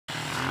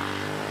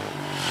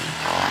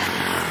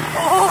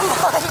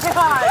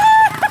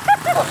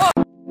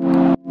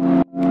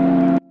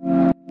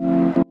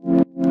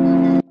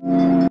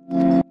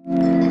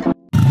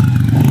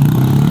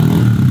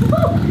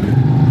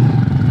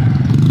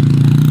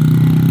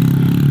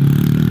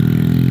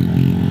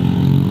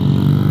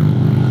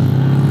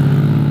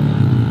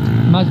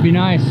Must be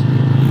nice.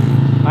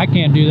 I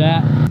can't do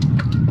that.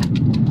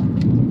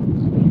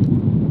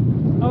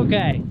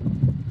 Okay.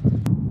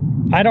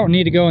 I don't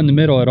need to go in the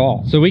middle at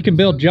all. So we can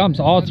build jumps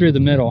all through the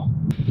middle.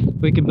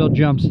 We can build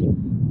jumps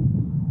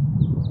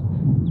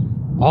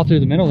all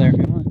through the middle there if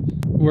you want.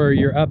 Where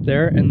you're up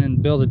there and then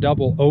build a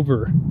double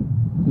over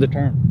the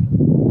turn.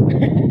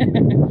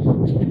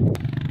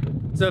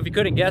 So if you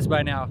couldn't guess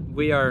by now,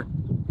 we are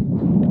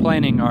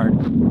planning our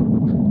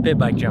pit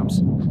bike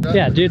jumps.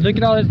 Yeah, dude, look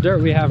at all this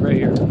dirt we have right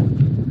here.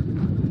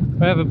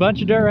 We have a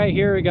bunch of dirt right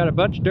here. We got a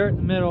bunch of dirt in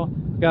the middle.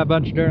 We got a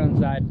bunch of dirt on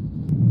the side.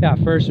 Yeah,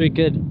 first we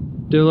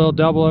could do a little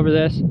double over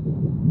this.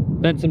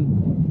 Then some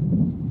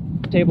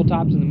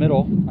tabletops in the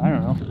middle. I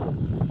don't know.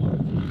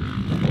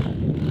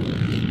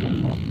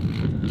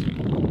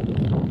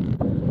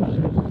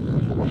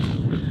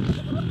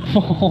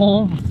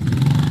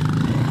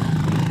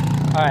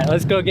 All right,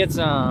 let's go get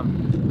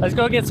some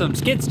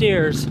skid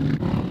steers.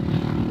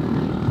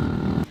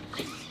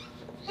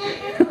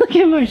 Look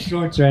at my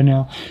shorts right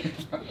now.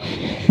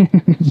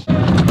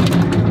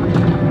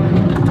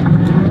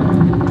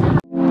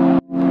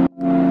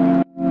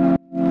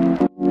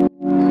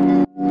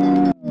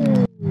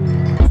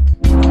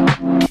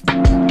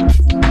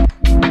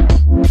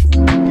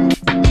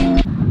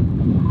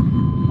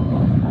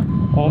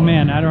 Oh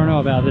man, I don't know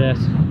about this.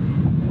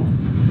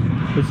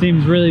 It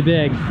seems really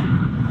big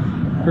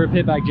for a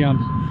pit bike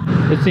jump.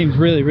 It seems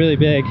really, really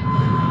big.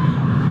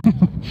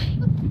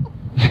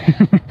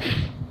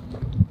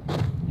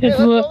 Let's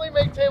only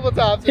make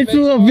tabletops. It's a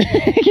little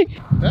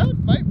big. That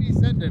might be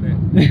sending it.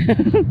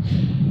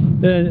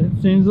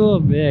 It seems a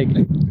little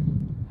big.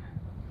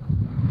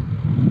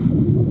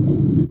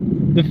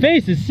 The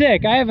face is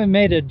sick. I haven't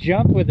made a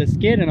jump with a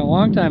skid in a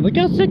long time. Look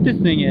how sick this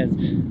thing is.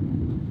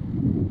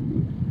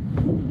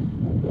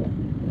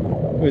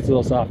 Oh, it's a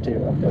little soft too.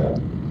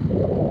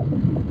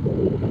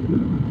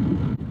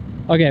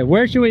 Okay,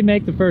 where should we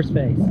make the first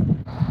face?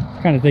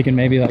 Kind of thinking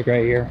maybe like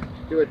right here.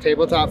 Do a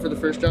tabletop for the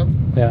first jump?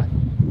 Yeah,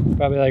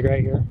 probably like right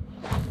here.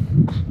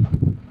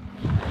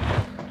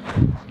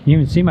 Can you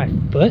even see my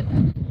foot?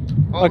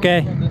 Oh,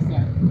 okay.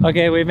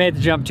 Okay, we made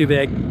the jump too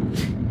big.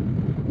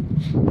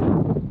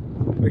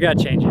 We gotta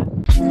change it.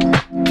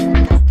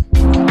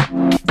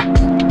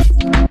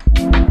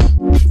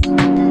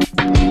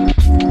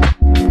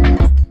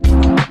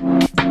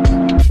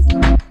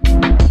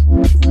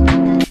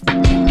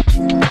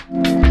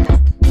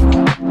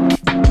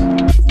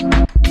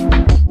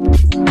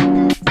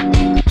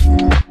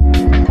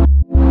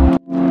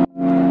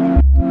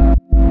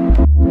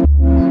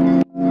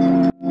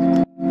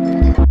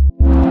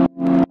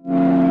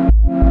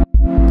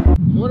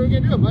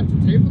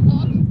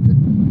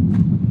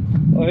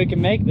 We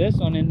can make this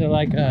one into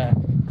like a,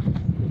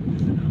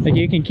 like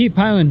you can keep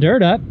piling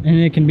dirt up and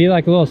it can be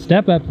like a little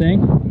step up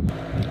thing.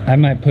 I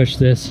might push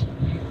this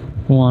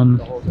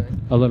one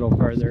a little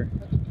further.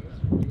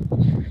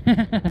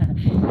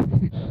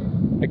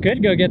 I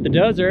could go get the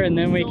dozer and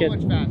then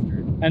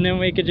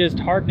we could just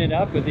harden it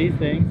up with these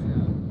things.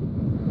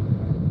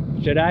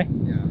 Yeah. Should I?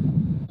 Yeah.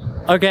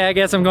 Okay, I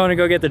guess I'm going to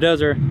go get the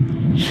dozer.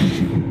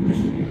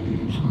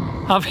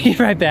 I'll be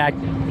right back.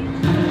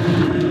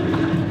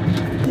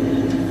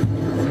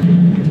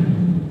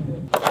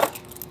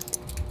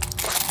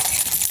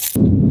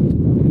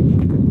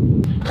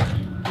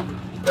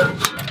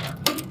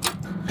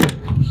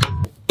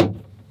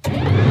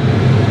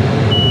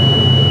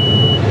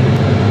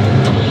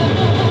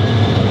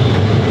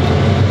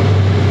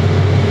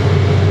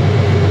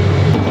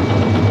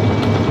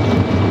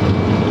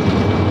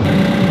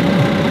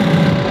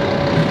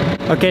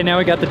 Okay, now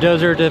we got the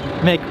dozer to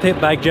make pit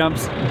bike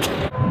jumps.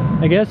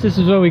 I guess this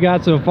is what we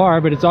got so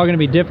far, but it's all gonna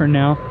be different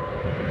now.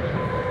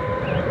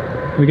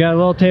 We got a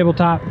little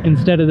tabletop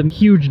instead of the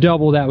huge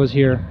double that was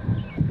here.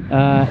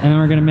 And then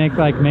we're gonna make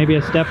like maybe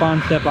a step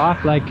on, step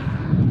off, like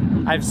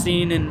I've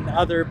seen in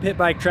other pit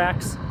bike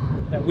tracks,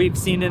 that we've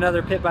seen in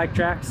other pit bike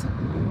tracks.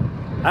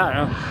 I don't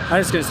know, I'm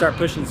just gonna start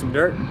pushing some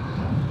dirt.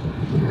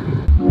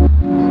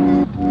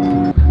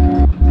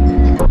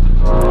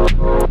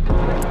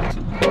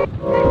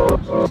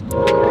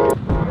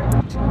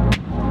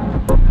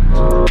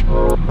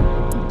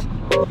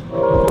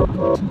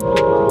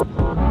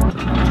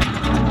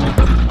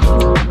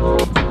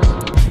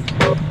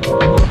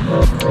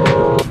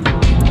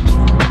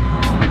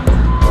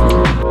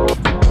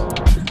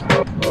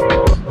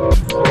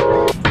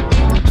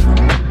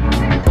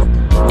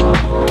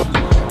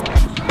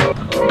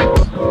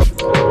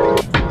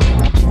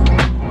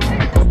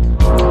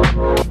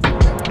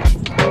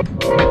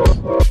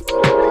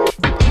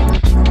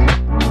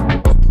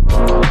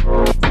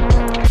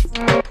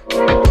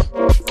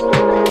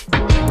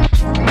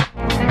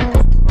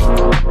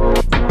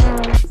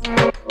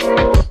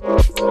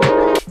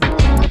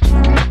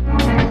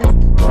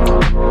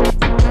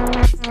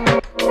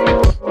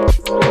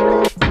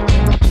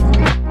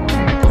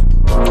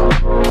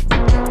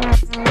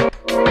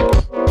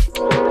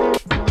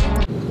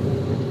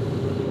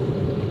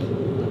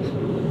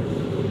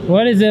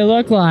 What does it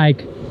look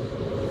like?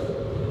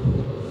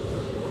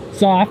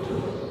 Soft.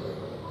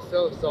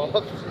 so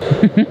soft.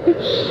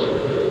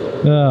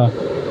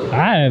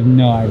 I have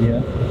no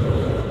idea.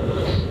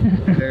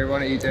 They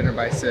want to eat dinner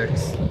by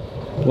 6.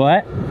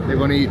 What? They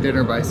want to eat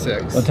dinner by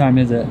 6. What time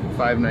is it?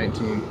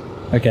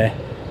 5:19. Okay.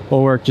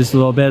 We'll work just a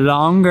little bit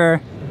longer.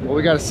 Well,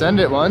 we got to send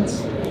it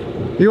once.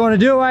 You want to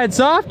do it while it's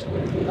soft?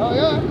 Oh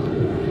yeah.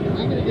 It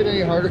ain't gonna get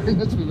any harder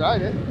unless we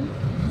ride it.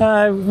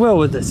 Will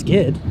with the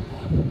skid.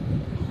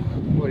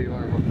 What do you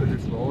want to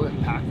just roll it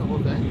and pack the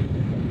whole thing?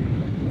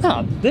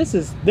 No, this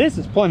is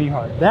plenty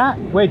hard. That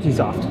way too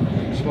soft.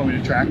 Just want me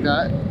to track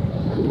that?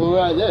 We'll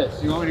ride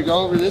this. You want me to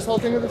go over this whole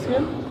thing with the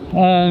skin?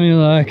 Let me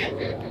look.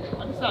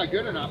 I'm just not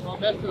good enough. I'll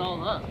mess it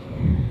all up.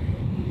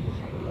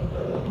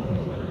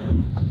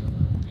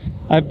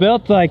 I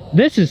built like,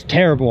 this is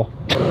terrible.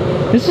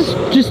 This is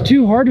just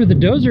too hard with the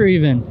dozer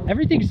even.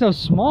 Everything's so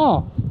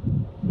small.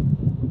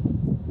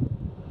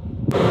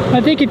 I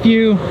think if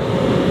you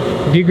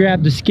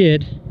grab the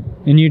skid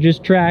and you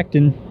just tracked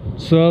and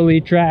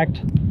slowly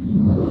tracked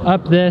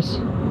up this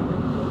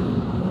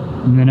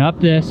and then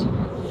up this,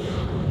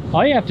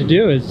 all you have to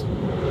do is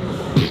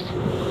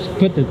just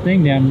put the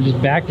thing down and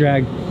just back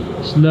drag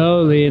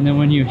slowly, and then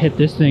when you hit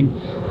this thing,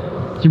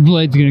 your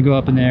blade's gonna go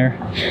up in the air.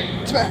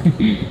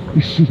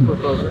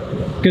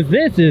 Because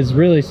this is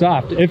really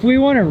soft. If we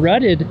want a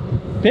rutted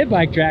pit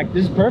bike track,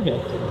 this is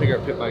perfect. I think our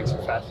pit bikes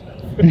are fast enough.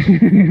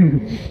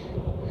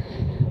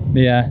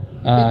 Yeah.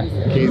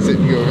 Case it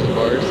and go over the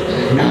bars.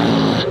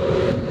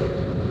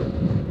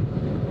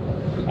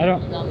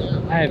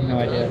 I have no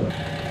idea.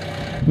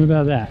 What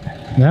about that?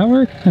 Will that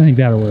work? I think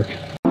that'll work.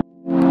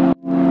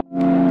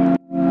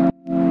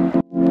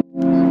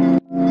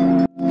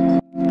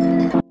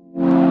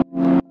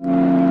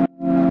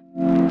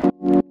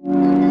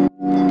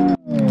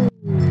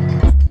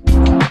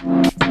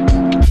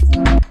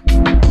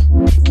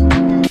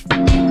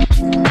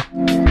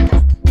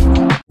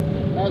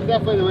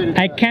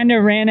 I kind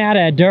of ran out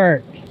of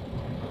dirt,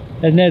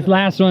 and this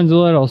last one's a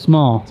little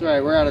small. That's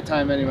right, we're out of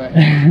time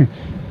anyway.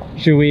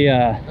 Should we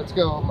let's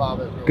go mob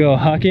it. Go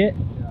huck it?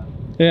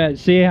 Yeah,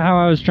 see how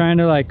I was trying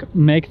to like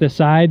make the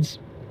sides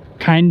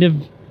kind of,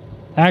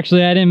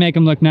 actually I didn't make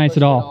them look nice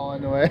at all.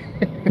 In the way.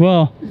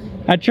 Well,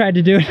 I tried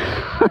to do it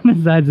on the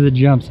sides of the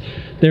jumps.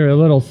 They were a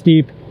little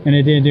steep and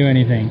it didn't do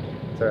anything.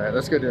 It's alright,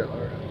 let's go do it,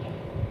 Laura.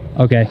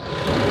 Okay.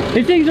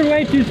 These things are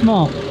way too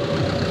small.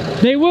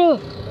 They will...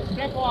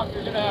 Step off,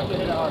 you're gonna have to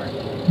hit it hard.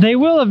 They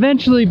will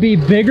eventually be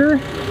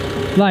bigger,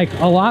 like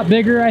a lot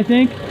bigger, I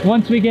think,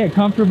 once we get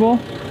comfortable.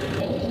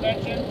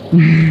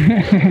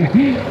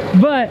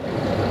 But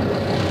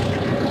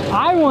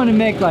I want to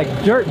make like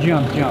dirt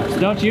jumps,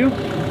 don't you?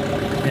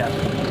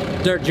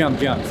 Yeah, dirt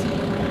jumps,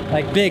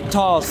 like big,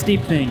 tall,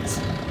 steep things.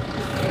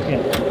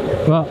 Okay.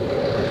 Well,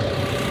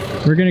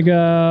 we're gonna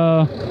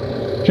go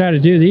try to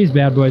do these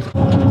bad boys.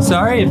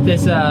 Sorry if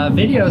this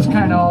video is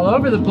kind of all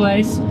over the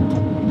place,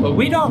 but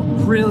we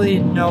don't really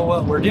know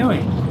what we're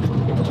doing.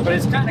 But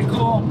it's kind of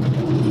cool.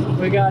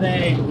 We got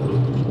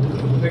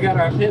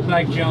our pit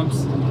bike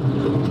jumps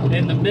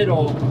in the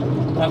middle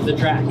of the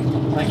track,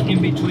 like in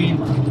between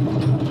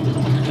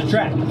the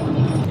track.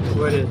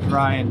 What did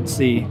Ryan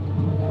see?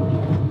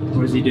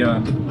 What is he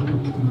doing?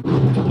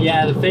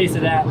 Yeah, the face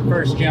of that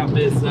first jump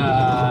is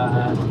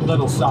a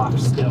little soft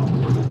still.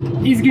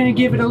 He's gonna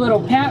give it a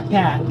little pat.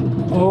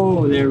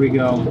 Oh, there we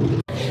go.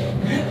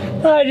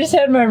 I just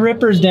had my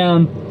rippers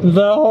down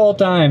the whole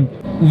time.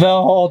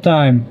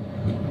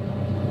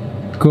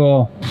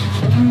 Cool.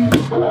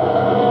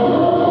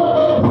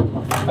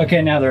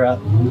 Okay, now they're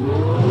up.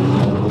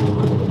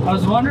 I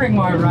was wondering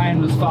why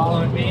Ryan was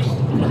following me.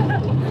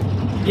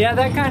 Yeah,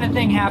 that kind of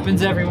thing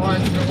happens every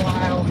once in a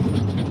while.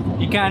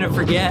 You kind of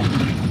forget.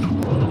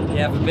 You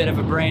have a bit of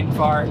a brain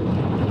fart,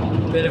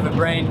 a bit of a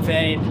brain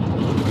fade.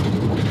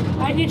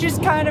 And you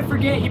just kind of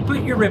forget you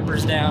put your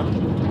rippers down.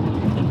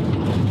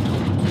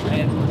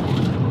 And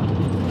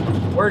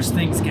worse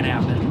things can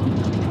happen.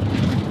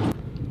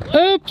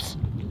 Oops!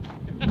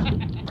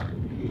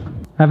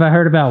 Have I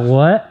heard about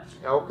what?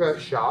 Elka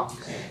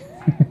shocks?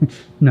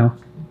 No.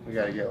 We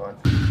gotta get one.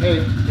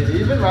 Hey, did he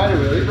even ride a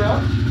wheelie,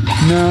 bro?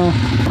 No.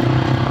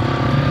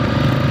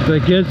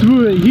 But guess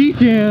what? He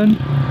can.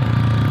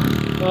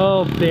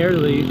 Oh,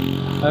 barely.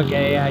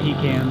 Okay, yeah, he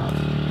can.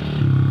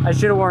 I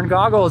should have worn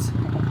goggles.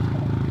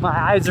 My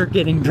eyes are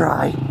getting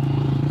dry.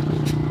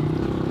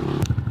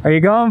 Are you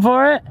going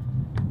for it?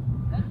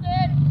 That's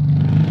it.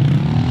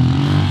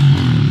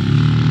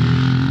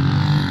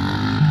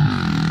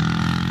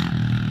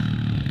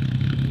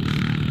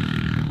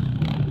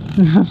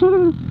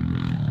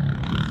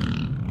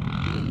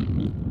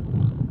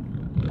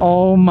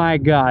 Oh my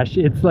gosh,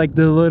 it's like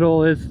the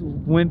littlest,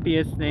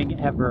 wimpiest thing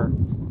ever.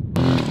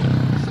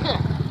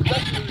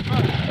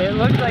 It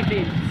looks like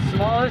the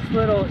smallest,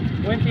 little,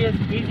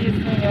 wimpiest,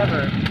 easiest thing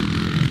ever.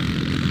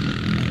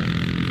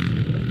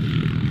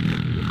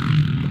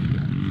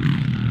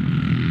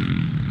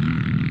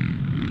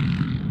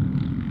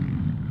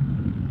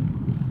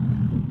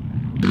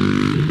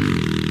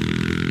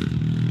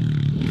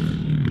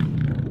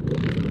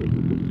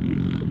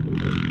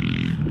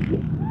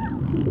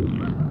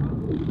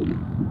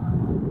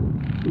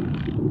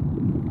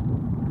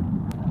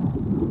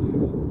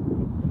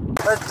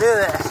 Let's do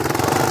this.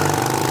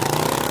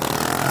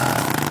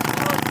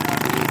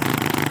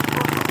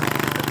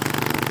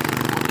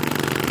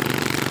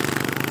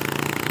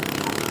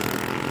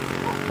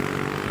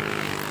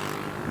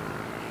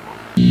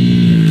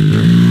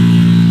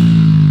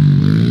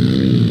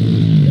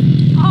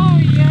 Oh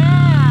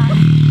yeah!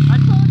 I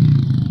told you.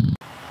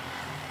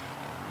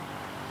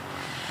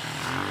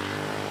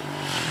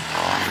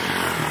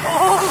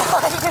 Oh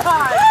my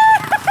god!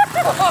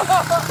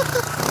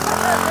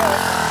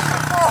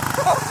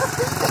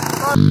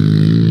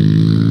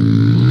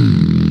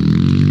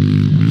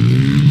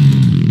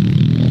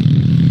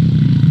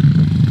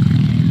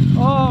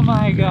 Oh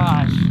my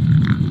gosh.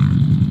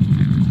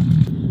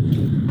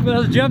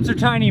 Well, the jumps are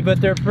tiny,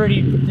 but they're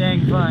pretty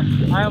dang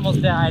fun. I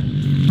almost died.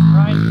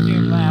 Ryan's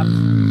doing laps.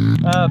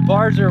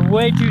 Bars are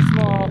way too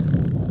small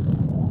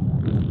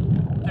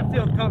to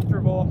feel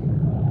comfortable.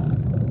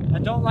 I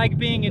don't like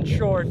being in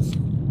shorts.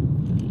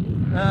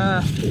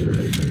 Ow.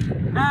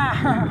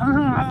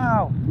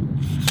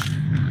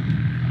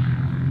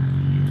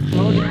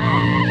 Oh no.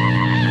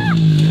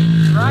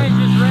 Ryan's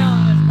just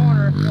railing this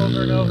corner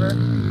over and over.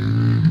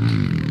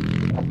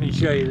 Let me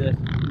show you this.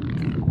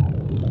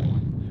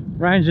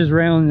 Ryan's just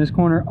railing this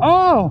corner.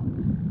 Oh!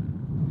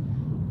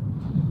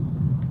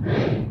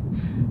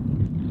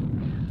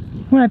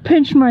 When I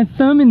pinched my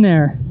thumb in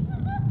there,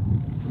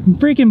 I'm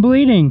freaking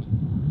bleeding.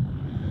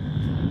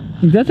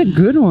 That's a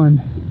good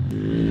one.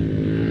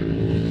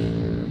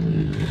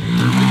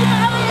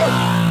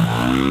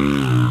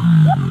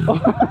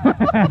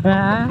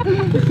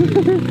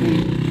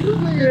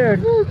 Dude,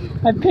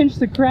 I pinched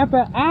the crap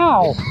out.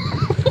 Ow!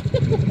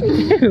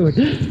 Dude,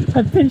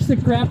 I pinched the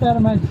crap out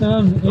of my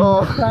thumb in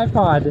the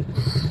tripod.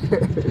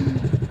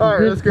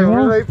 Alright, let's go.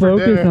 We're late for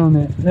dinner. Focus on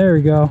it. There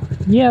we go.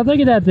 Yeah, look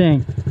at that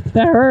thing.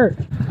 That hurt.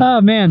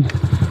 Oh man.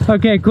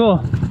 Okay,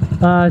 cool.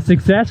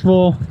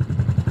 Successful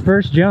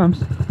first jumps.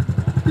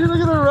 Dude,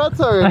 look at the ruts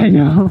already. I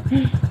know.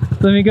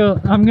 Let me go.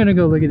 I'm gonna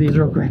go look at these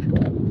real quick.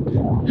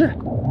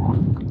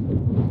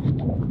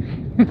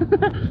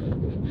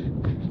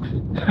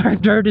 Our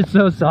dirt is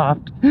so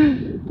soft.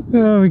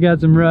 Oh, we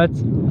got some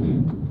ruts.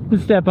 The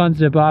step on,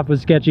 step off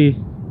was sketchy,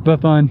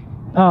 but fun.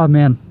 Oh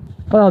man.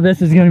 Oh,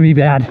 this is gonna be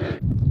bad.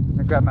 I'm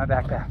gonna grab my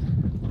backpack.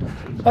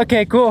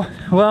 Okay, cool.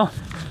 Well,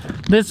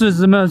 this was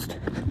the most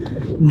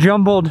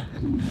jumbled,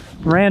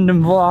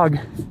 random vlog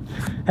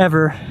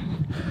ever,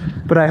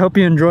 but I hope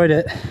you enjoyed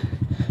it.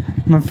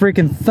 My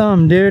freaking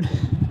thumb, dude.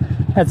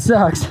 That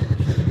sucks.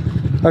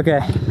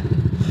 Okay.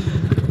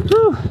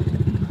 Whew.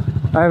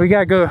 All right, we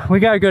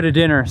gotta go to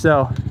dinner,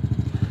 so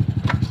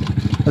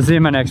I'll see you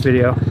in my next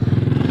video.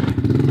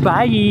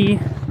 Bye.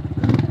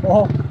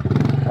 Oh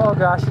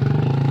gosh,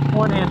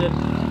 one-handed.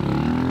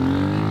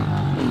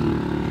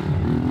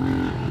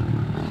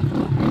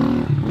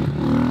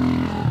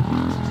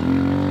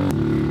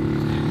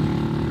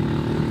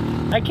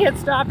 I can't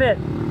stop it.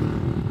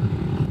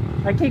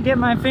 I can't get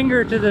my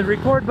finger to the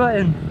record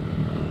button.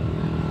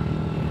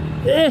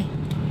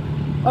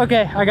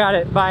 Okay, I got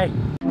it. Bye.